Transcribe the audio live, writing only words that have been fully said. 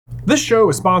This show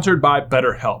is sponsored by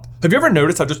BetterHelp. Have you ever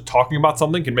noticed how just talking about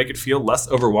something can make it feel less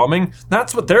overwhelming?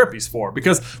 That's what therapy's for,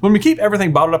 because when we keep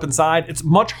everything bottled up inside, it's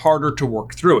much harder to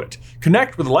work through it.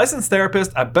 Connect with a licensed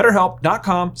therapist at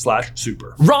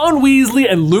betterhelp.com/super. Ron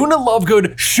Weasley and Luna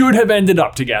Lovegood should have ended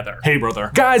up together. Hey,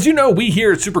 brother. Guys, you know we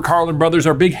here at Super Carlin Brothers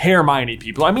are big Hermione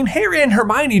people. I mean, Harry and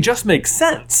Hermione just make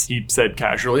sense, he said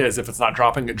casually, as if it's not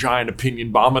dropping a giant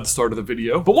opinion bomb at the start of the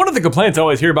video. But one of the complaints I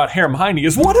always hear about Hermione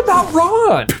is, what about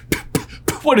Ron?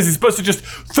 What, is he supposed to just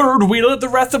third wheel it the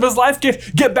rest of his life?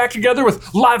 Get back together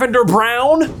with Lavender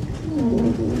Brown?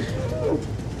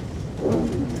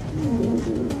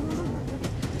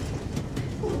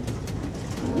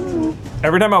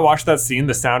 Every time I watch that scene,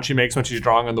 the sound she makes when she's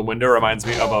drawing on the window reminds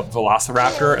me of a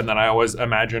velociraptor, and then I always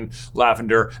imagine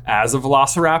Lavender as a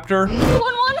velociraptor.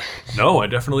 No, I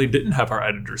definitely didn't have our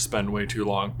editors spend way too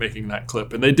long making that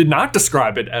clip, and they did not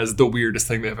describe it as the weirdest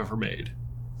thing they've ever made.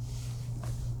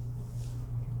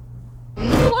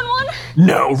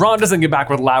 No, Ron doesn't get back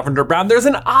with Lavender Brown. There's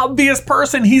an obvious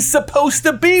person he's supposed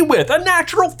to be with, a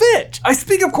natural fit. I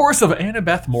speak, of course, of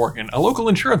Annabeth Morgan, a local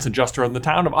insurance adjuster in the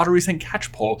town of Ottery St.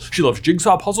 Catchpole. She loves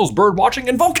jigsaw puzzles, bird watching,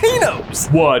 and volcanoes.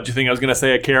 What, do you think I was gonna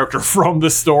say a character from the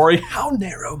story? How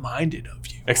narrow-minded of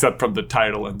you. Except from the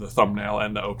title and the thumbnail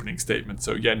and the opening statement.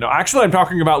 So yeah, no, actually I'm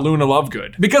talking about Luna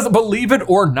Lovegood. Because believe it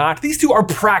or not, these two are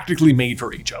practically made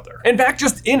for each other. In fact,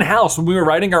 just in-house, when we were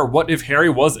writing our What If Harry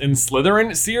Was in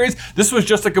Slytherin series, this was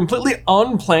just a completely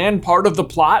unplanned part of the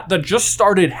plot that just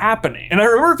started happening. And I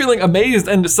remember feeling amazed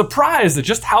and surprised at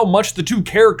just how much the two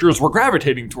characters were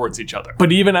gravitating towards each other.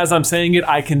 But even as I'm saying it,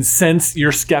 I can sense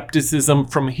your skepticism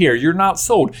from here. You're not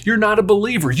sold. You're not a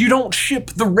believer. You don't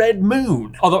ship the Red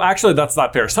Moon. Although actually that's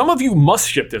not fair. Some of you must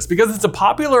ship this because it's a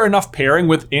popular enough pairing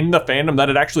within the fandom that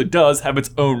it actually does have its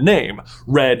own name.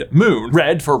 Red Moon.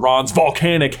 Red for Ron's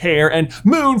volcanic hair and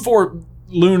Moon for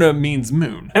Luna means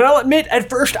moon. And I'll admit, at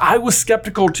first I was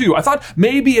skeptical too. I thought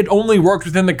maybe it only worked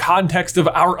within the context of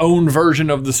our own version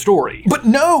of the story. But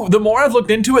no, the more I've looked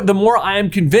into it, the more I am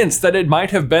convinced that it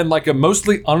might have been like a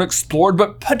mostly unexplored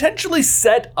but potentially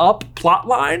set up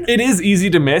plotline. It is easy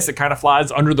to miss. It kind of flies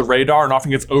under the radar and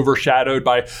often gets overshadowed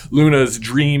by Luna's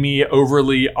dreamy,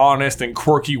 overly honest, and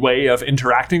quirky way of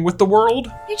interacting with the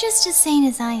world. You're just as sane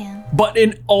as I am. But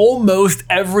in almost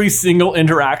every single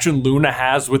interaction Luna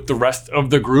has with the rest of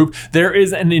the group, there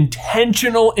is an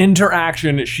intentional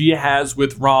interaction she has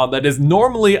with Ron that is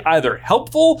normally either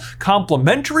helpful,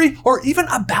 complimentary, or even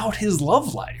about his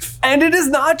love life. And it is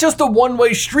not just a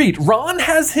one-way street. Ron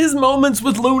has his moments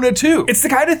with Luna too. It's the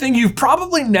kind of thing you've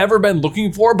probably never been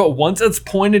looking for, but once it's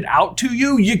pointed out to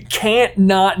you, you can't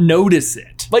not notice it.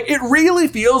 Like, it really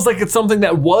feels like it's something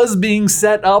that was being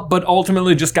set up, but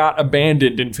ultimately just got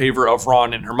abandoned in favor of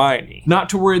Ron and Hermione. Not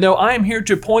to worry though, I am here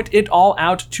to point it all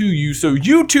out to you so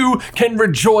you too can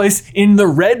rejoice in the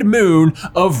Red Moon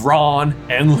of Ron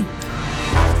and Luna.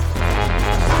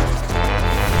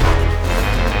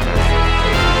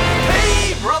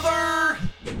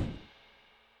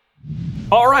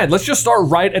 All right, let's just start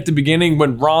right at the beginning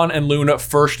when Ron and Luna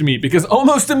first meet, because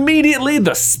almost immediately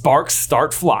the sparks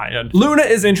start flying. Luna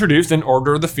is introduced in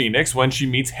Order of the Phoenix when she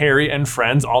meets Harry and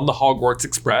friends on the Hogwarts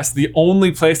Express, the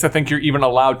only place I think you're even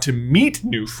allowed to meet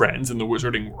new friends in the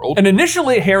wizarding world. And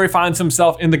initially, Harry finds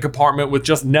himself in the compartment with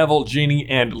just Neville, Ginny,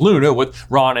 and Luna, with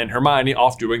Ron and Hermione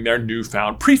off doing their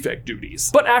newfound prefect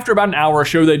duties. But after about an hour or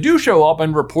so, they do show up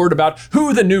and report about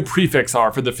who the new prefects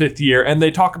are for the 5th year, and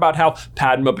they talk about how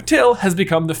Padma Patil has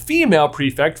become the female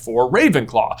prefect for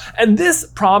Ravenclaw. And this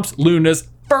prompts Luna's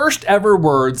first ever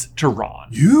words to Ron.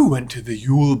 You went to the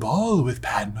Yule Ball with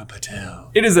Padma Patil.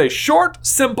 It is a short,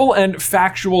 simple, and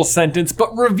factual sentence,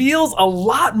 but reveals a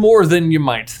lot more than you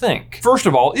might think. First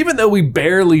of all, even though we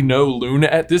barely know Luna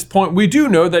at this point, we do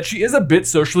know that she is a bit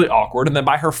socially awkward, and that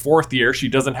by her 4th year, she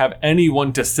doesn't have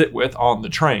anyone to sit with on the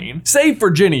train. Save for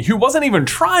Ginny, who wasn't even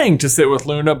trying to sit with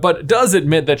Luna, but does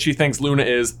admit that she thinks Luna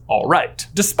is all right.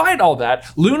 Despite all that,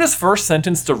 Luna's first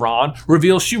sentence to Ron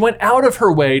reveals she went out of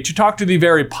her way to talk to the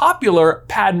very popular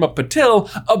Padma Patil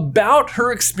about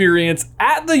her experience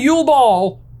at the Yule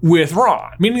Ball with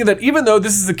Ron. Meaning that even though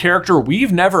this is a character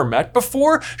we've never met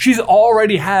before, she's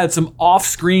already had some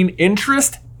off-screen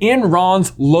interest in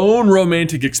Ron's lone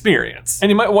romantic experience. And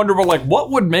you might wonder, well, like,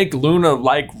 what would make Luna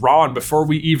like Ron before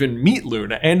we even meet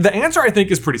Luna? And the answer, I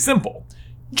think, is pretty simple.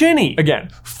 Ginny. Again,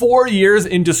 4 years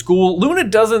into school, Luna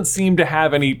doesn't seem to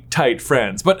have any tight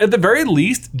friends, but at the very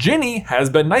least, Ginny has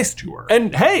been nice to her.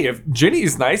 And hey, if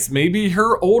Ginny's nice, maybe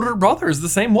her older brother is the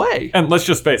same way. And let's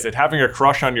just face it, having a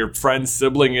crush on your friend's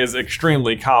sibling is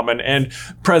extremely common and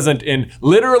present in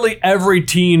literally every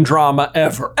teen drama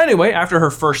ever. Anyway, after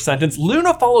her first sentence,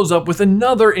 Luna follows up with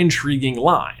another intriguing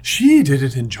line. She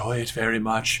didn't enjoy it very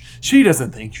much. She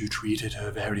doesn't think you treated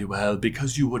her very well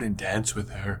because you wouldn't dance with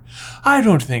her. I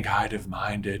don't think I'd have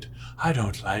minded. I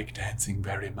don't like dancing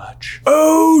very much.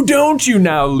 Oh, don't you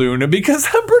now, Luna, because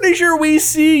I'm pretty sure we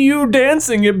see you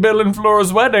dancing at Bill and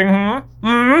Flora's wedding,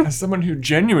 As someone who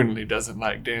genuinely doesn't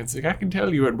like dancing, I can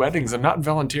tell you at weddings I'm not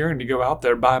volunteering to go out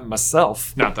there by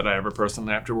myself. Not that I ever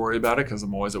personally have to worry about it, because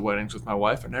I'm always at weddings with my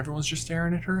wife and everyone's just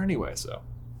staring at her anyway, so.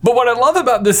 But what I love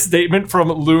about this statement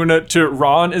from Luna to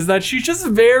Ron is that she's just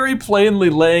very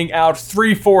plainly laying out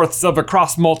 3/4 of a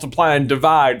cross multiply and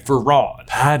divide for Ron.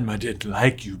 Padma didn't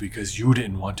like you because you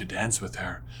didn't want to dance with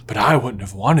her, but I wouldn't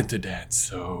have wanted to dance,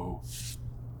 so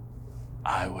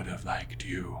I would have liked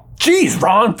you. Jeez,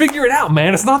 Ron, figure it out,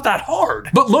 man. It's not that hard.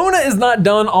 But Luna is not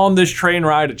done on this train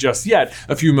ride just yet.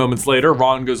 A few moments later,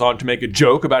 Ron goes on to make a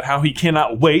joke about how he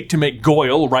cannot wait to make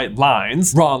Goyle write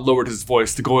lines. Ron lowered his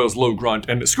voice to Goyle's low grunt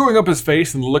and, screwing up his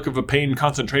face in the look of a pained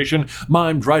concentration,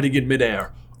 mimed writing in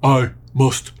midair. I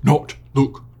must not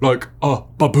look like a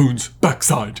baboon's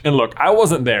backside. And look, I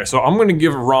wasn't there, so I'm gonna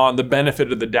give Ron the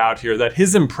benefit of the doubt here that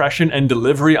his impression and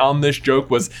delivery on this joke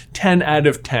was 10 out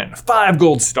of 10, 5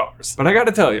 gold stars. But I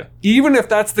gotta tell you, even if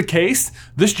that's the case,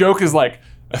 this joke is like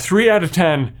a 3 out of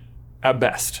 10 at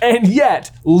best. And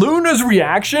yet, Luna's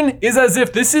reaction is as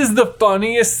if this is the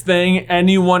funniest thing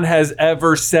anyone has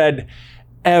ever said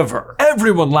ever.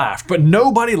 Everyone laughed, but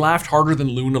nobody laughed harder than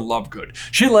Luna Lovegood.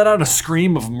 She let out a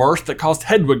scream of mirth that caused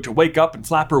Hedwig to wake up and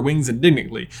flap her wings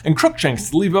indignantly, and Crookshanks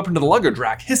to leap up into the luggage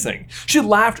rack hissing. She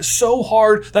laughed so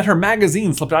hard that her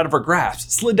magazine slipped out of her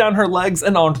grasp, slid down her legs,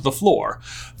 and onto the floor.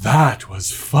 That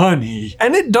was funny.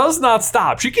 And it does not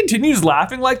stop. She continues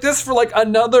laughing like this for like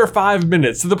another 5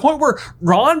 minutes, to the point where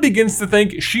Ron begins to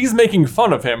think she's making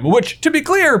fun of him, which, to be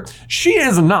clear, she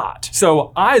is not.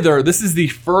 So either this is the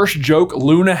first joke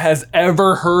Luna has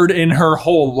ever heard in her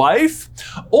whole life,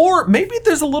 or maybe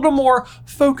there's a little more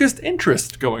focused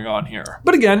interest going on here.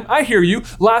 But again, I hear you.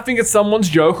 Laughing at someone's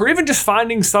joke or even just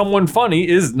finding someone funny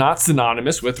is not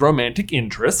synonymous with romantic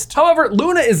interest. However,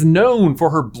 Luna is known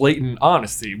for her blatant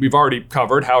honesty. We've already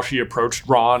covered how she approached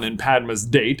Ron and Padma's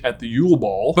date at the Yule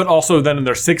Ball, but also then in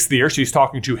their 6th year, she's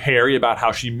talking to Harry about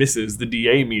how she misses the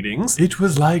DA meetings. It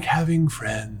was like having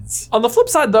friends. On the flip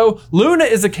side though, Luna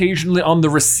is occasionally on the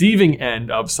receiving end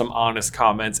of some honest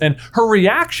comments, and her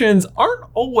reactions aren't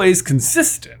always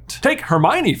consistent. Take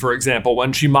Hermione, for example,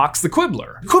 when she mocks the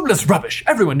Quibbler. Quibbler's rubbish,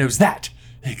 everyone knows that.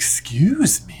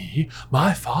 Excuse me,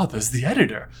 my father's the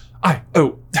editor.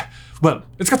 Well,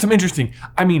 it's got some interesting,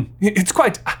 it's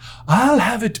quite, I'll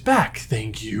have it back,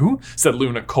 thank you, said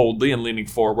Luna coldly and leaning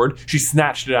forward. She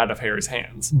snatched it out of Harry's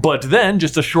hands. But then,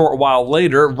 just a short while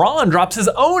later, Ron drops his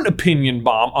own opinion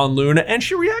bomb on Luna and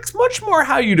she reacts much more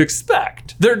how you'd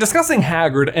expect. They're discussing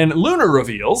Hagrid and Luna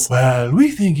reveals, well,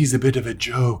 we think he's a bit of a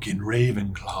joke in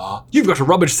Ravenclaw. You've got a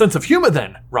rubbish sense of humor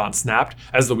then, Ron snapped,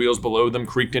 as the wheels below them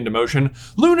creaked into motion.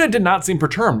 Luna did not seem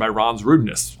perturbed by Ron's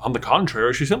rudeness. On the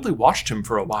contrary, she simply watched him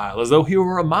for a while as though he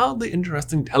were a mildly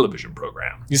interesting television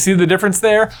program. You see the difference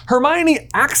there? Hermione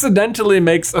accidentally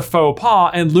makes a faux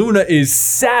pas and Luna is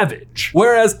savage,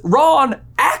 whereas Ron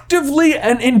actively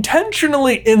and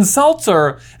intentionally insults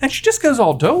her and she just goes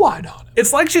all doe-eyed on it.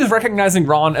 It's like she's recognizing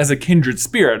Ron as a kindred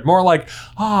spirit, more like,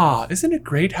 isn't it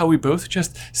great how we both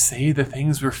just say the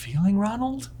things we're feeling,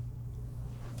 Ronald?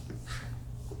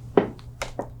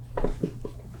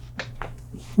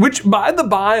 Which, by the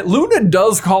by, Luna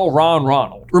does call Ron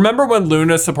Ronald. Remember when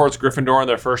Luna supports Gryffindor in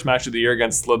their first match of the year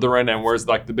against Slytherin and wears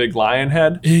like the big lion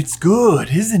head? It's good,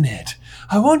 isn't it?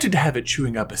 I wanted to have it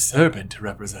chewing up a serpent to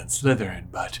represent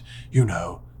Slytherin, but,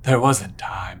 there wasn't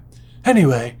time.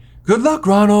 Anyway, good luck,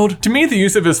 Ronald. To me, the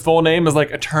use of his full name is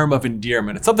like a term of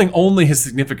endearment. It's something only his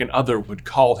significant other would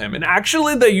call him. And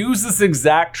actually, they use this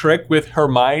exact trick with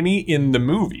Hermione in the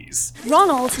movies.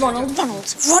 Ronald.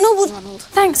 Thanks,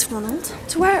 Ronald.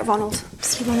 To where, Ronald?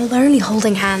 See, Ronald, they're only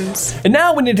holding hands. And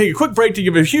now we need to take a quick break to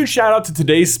give a huge shout out to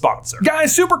today's sponsor.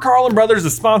 Guys, Super Carlin Brothers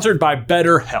is sponsored by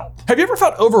BetterHelp. Have you ever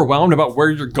felt overwhelmed about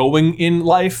where you're going in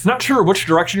life? Not sure which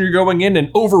direction you're going in and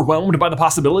overwhelmed by the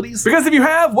possibilities? Because if you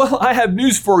have, well, I have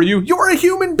news for you. you, you're a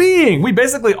human being. We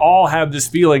basically all have this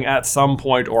feeling at some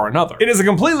point or another. It is a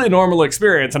completely normal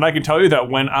experience, and I can tell you that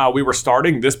when we were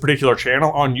starting this particular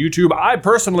channel on YouTube, I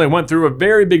personally went through a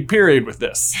very big period with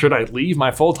this. Should I leave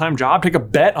my full-time job, take a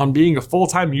bet on being a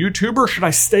full-time YouTuber? Should I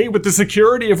stay with the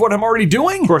security of what I'm already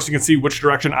doing? Of course, you can see which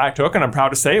direction I took, and I'm proud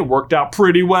to say it worked out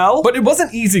pretty well. But it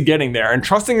wasn't easy getting there, and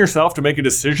trusting yourself to make a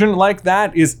decision like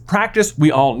that is practice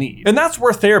we all need. And that's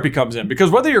where therapy comes in,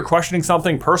 because whether you're questioning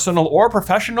something personal or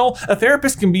professional, a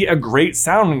therapist can be a great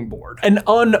sounding board, an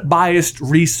unbiased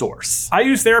resource. I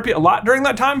use therapy a lot during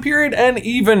that time period, and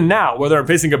even now, whether I'm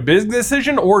facing a business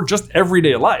decision or just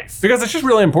everyday life, because it's just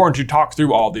really important to talk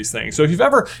through all these things. So if you've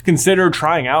ever considered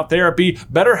trying out therapy,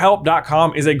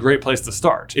 BetterHelp.com is a great place to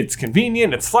start. It's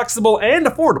convenient, it's flexible, and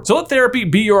affordable. So let therapy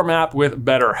be your map with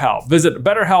BetterHelp. Visit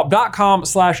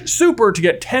BetterHelp.com/super to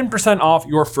get 10% off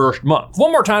your first month.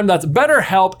 One more time, that's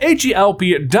BetterHelp,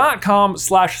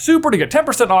 HELP.com/super to get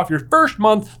 10% off your first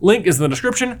month. Link is in the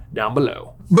description down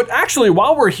below. But actually,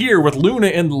 while we're here with Luna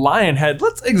and the lion head,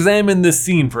 let's examine this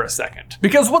scene for a second.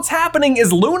 Because what's happening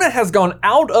is Luna has gone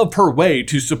out of her way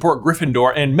to support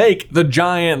Gryffindor and make the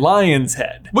giant lion's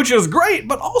head. Which is great,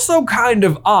 but also kind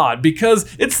of odd,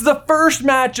 because it's the first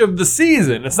match of the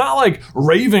season. It's not like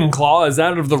Ravenclaw is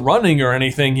out of the running or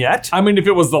anything yet. I mean, if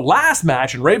it was the last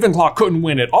match and Ravenclaw couldn't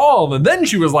win at all, and then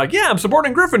she was like, yeah, I'm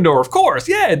supporting Gryffindor, of course,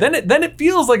 yeah, then it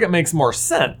feels like it makes more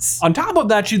sense. On top of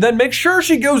that, she then makes sure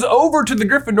she goes over to the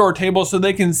Gryffindor table so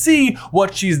they can see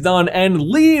what she's done and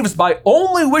leaves by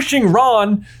only wishing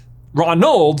Ronald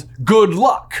good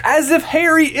luck. As if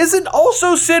Harry isn't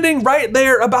also sitting right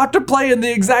there about to play in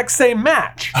the exact same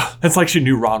match. It's like she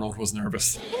knew Ronald was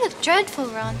nervous. You look dreadful,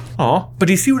 Ron. Aw, but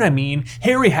you see what I mean?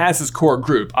 Harry has his core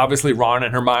group. Obviously, Ron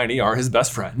and Hermione are his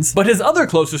best friends, but his other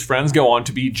closest friends go on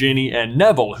to be Ginny and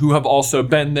Neville, who have also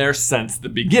been there since the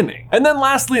beginning. And then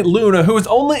lastly, Luna, who is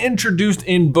only introduced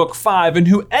in book 5 and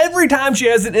who every time she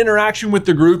has an interaction with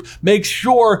the group makes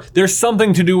sure there's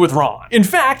something to do with Ron. In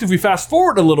fact, if we fast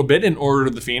forward a little bit in Order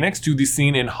of the Phoenix to the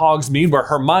scene in Hogsmeade where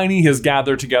Hermione has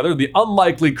gathered together the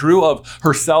unlikely crew of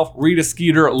herself, Rita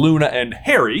Skeeter, Luna, and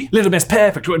Harry. Little Miss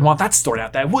Perfect wouldn't want that story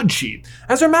out there, would she?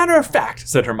 As a matter of fact,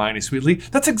 said Hermione sweetly,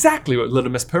 that's exactly what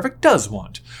Little Miss Perfect does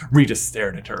want. Rita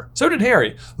stared at her. So did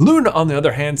Harry. Luna, on the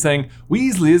other hand, sang,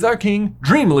 Weasley is our king,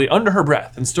 dreamily under her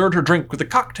breath, and stirred her drink with a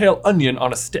cocktail onion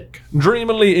on a stick.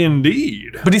 Dreamily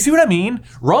indeed. But you see what I mean?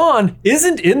 Ron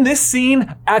isn't in this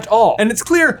scene at all. And it's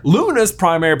clear Luna's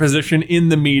primary position in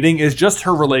the meeting is just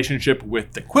her relationship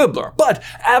with the Quibbler. But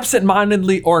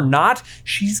absent-mindedly or not,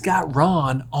 she's got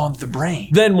Ron on the brain.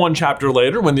 Then one chapter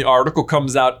later, when the article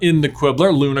comes out in the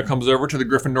Quibbler, Luna comes over to the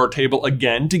Gryffindor table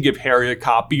again to give Harry a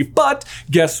copy, but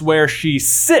guess where she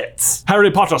sits?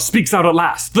 Harry Potter speaks out at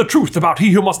last, the truth about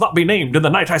he who must not be named in the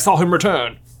night I saw him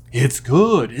return. It's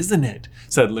good, isn't it?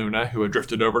 Said Luna, who had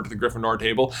drifted over to the Gryffindor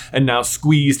table and now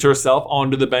squeezed herself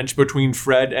onto the bench between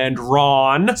Fred and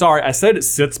Ron. Sorry, I said it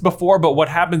sits before, but what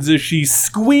happens is she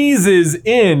squeezes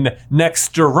in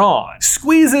next to Ron.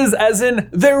 Squeezes as in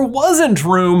there wasn't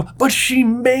room, but she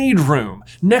made room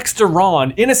next to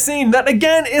Ron in a scene that,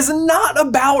 again, is not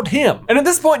about him. And at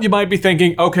this point, you might be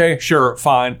thinking, okay, sure,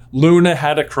 fine. Luna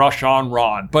had a crush on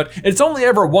Ron, but it's only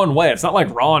ever one way. It's not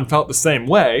like Ron felt the same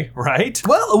way, right?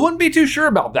 Well, I wouldn't be too sure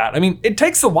about that. I mean, it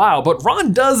takes a while, but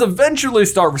Ron does eventually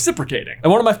start reciprocating.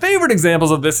 And one of my favorite examples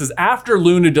of this is after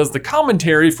Luna does the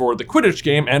commentary for the Quidditch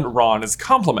game and Ron is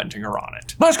complimenting her on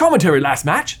it. Nice commentary last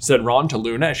match, said Ron to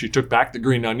Luna as she took back the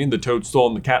green onion, the toadstool,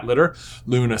 and the cat litter.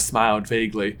 Luna smiled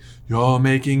vaguely. You're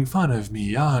making fun of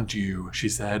me, aren't you? She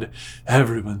said.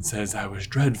 Everyone says I was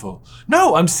dreadful.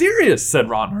 No, I'm serious, said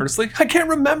Ron earnestly. I can't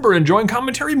remember enjoying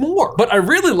commentary more. But I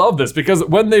really love this because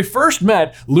when they first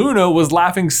met, Luna was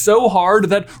laughing so hard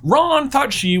that Ron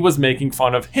thought she was making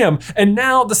fun of him, and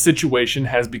now the situation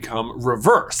has become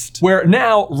reversed, where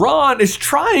now Ron is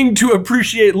trying to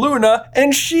appreciate Luna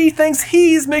and she thinks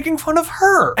he's making fun of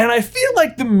her. And I feel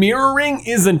like the mirroring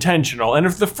is intentional, and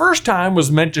if the first time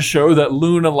was meant to show that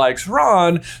Luna likes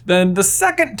Ron, then the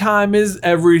second time is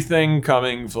everything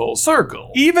coming full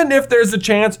circle. Even if there's a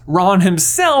chance Ron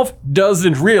himself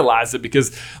doesn't realize it,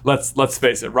 because let's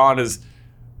face it, Ron is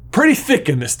pretty thick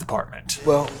in this department.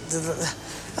 Well,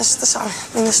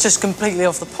 that's just completely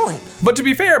off the point. But to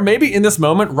be fair, maybe in this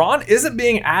moment, Ron isn't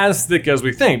being as thick as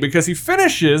we think, because he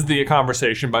finishes the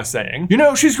conversation by saying, you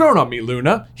know, she's grown on me,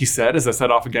 Luna, he said as I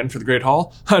set off again for the Great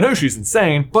Hall. I know she's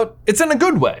insane, but it's in a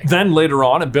good way. Then later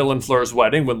on at Bill and Fleur's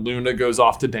wedding, when Luna goes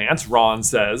off to dance, Ron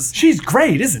says, she's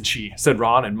great, isn't she? Said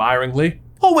Ron admiringly.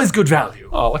 Always good value.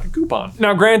 Oh, like a coupon.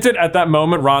 Now granted, at that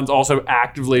moment, Ron's also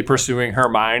actively pursuing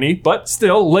Hermione, but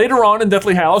still, later on in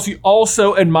Deathly Hallows, he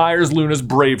also admires Luna's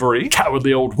bravery.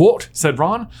 Cowardly old wart, said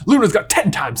Ron. Luna's got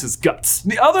 10 times his guts.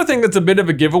 The other thing that's a bit of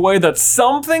a giveaway that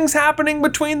something's happening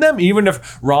between them, even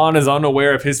if Ron is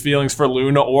unaware of his feelings for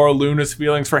Luna or Luna's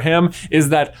feelings for him, is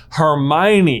that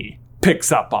Hermione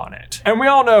picks up on it. And we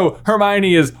all know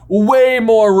Hermione is way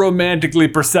more romantically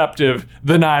perceptive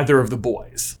than either of the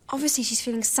boys. Obviously, she's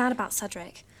feeling sad about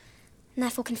Cedric, and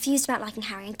therefore confused about liking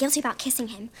Harry and guilty about kissing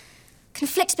him.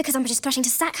 Conflicts because Umbridge is threatening to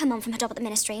sack her mum from her job at the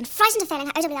Ministry, and frightened of failing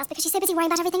her OWLs because she's so busy worrying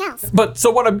about everything else. But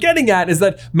so what I'm getting at is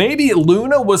that maybe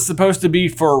Luna was supposed to be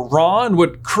for Ron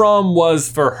what Krum was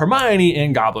for Hermione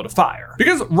in Goblet of Fire.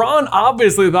 Because Ron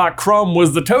obviously thought Krum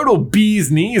was the total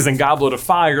bee's knees in Goblet of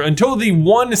Fire until the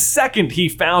 1 second he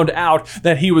found out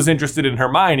that he was interested in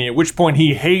Hermione, at which point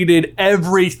he hated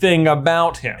everything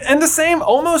about him. And the same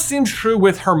almost seems true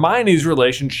with Hermione's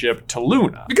relationship to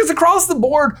Luna. Because across the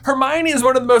board, Hermione is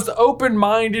one of the most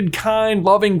open-minded, kind,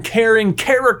 loving, caring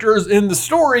characters in the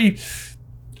story.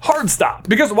 Hard stop.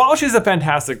 Because while she's a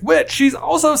fantastic witch, she's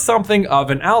also something of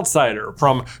an outsider,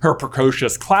 from her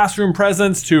precocious classroom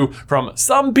presence to, from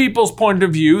some people's point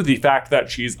of view, the fact that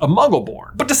she's a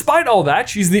muggle-born. But despite all that,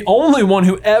 she's the only one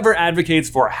who ever advocates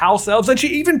for house elves, and she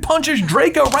even punches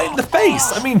Draco right in the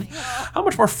face. I mean, how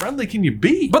much more friendly can you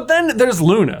be? But then there's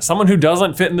Luna, someone who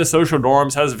doesn't fit in the social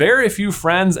norms, has very few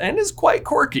friends, and is quite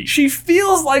quirky. She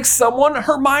feels like someone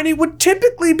Hermione would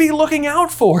typically be looking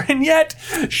out for, and yet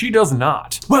she does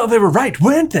not. Well, they were right,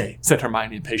 weren't they? Said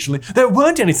Hermione impatiently. There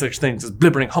weren't any such things as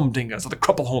blibbering humdingers or the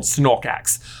crumplehorn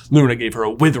snorkax. Luna gave her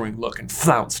a withering look and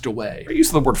flounced away. Her use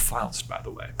of the word flounced, by the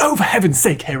way. Oh, for heaven's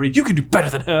sake, Harry, you can do better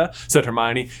than her, said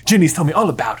Hermione. Ginny's told me all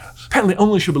about her. Apparently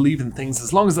only she'll believe in things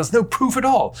as long as there's no proof at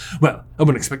all. Well, I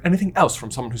wouldn't expect anything else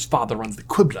from someone whose father runs the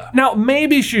Quibbler. Now,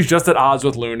 maybe she's just at odds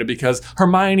with Luna because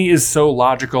Hermione is so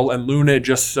logical and Luna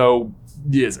just so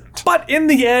isn't. But in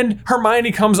the end,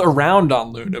 Hermione comes around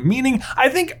on Luna, meaning I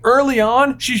think early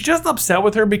on, she's just upset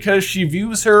with her because she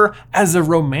views her as a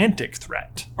romantic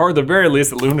threat. Or at the very least,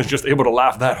 that Luna's just able to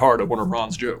laugh that hard at one of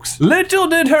Ron's jokes. Little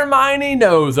did Hermione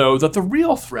know, though, that the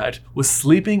real threat was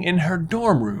sleeping in her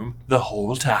dorm room the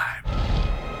whole time.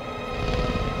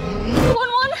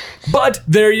 But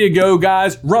there you go,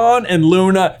 guys. Ron and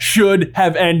Luna should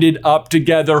have ended up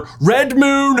together. Red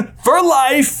Moon for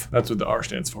life. That's what the R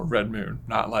stands for, Red Moon,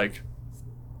 not like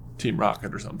Team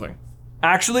Rocket or something.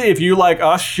 Actually, if you like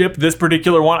us ship this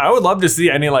particular one, I would love to see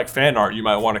any like fan art you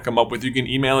might want to come up with. You can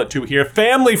email it to here.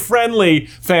 Family friendly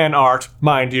fan art,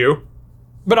 mind you.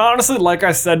 But honestly, like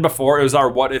I said before, it was our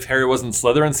What If Harry Was in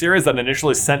Slytherin series that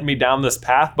initially sent me down this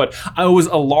path, but I was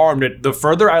alarmed. The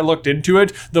further I looked into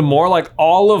it, the more like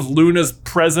all of Luna's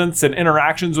presence and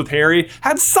interactions with Harry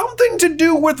had something to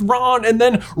do with Ron, and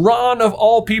then Ron, of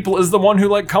all people, is the one who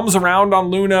like comes around on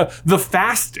Luna the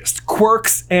fastest,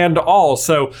 quirks and all.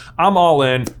 So I'm all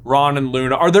in, Ron and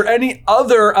Luna. Are there any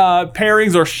other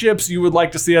pairings or ships you would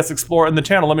like to see us explore in the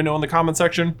channel? Let me know in the comment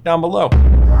section down below.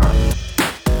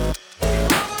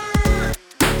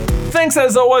 Thanks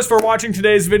as always for watching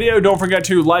today's video. Don't forget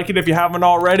to like it if you haven't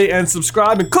already and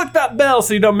subscribe and click that bell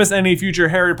so you don't miss any future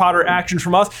Harry Potter action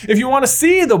from us. If you want to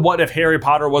see the What If Harry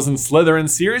Potter Was in Slytherin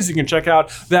series, you can check out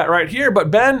that right here.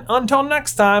 But Ben, until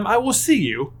next time, I will see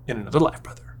you in another life,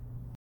 brother.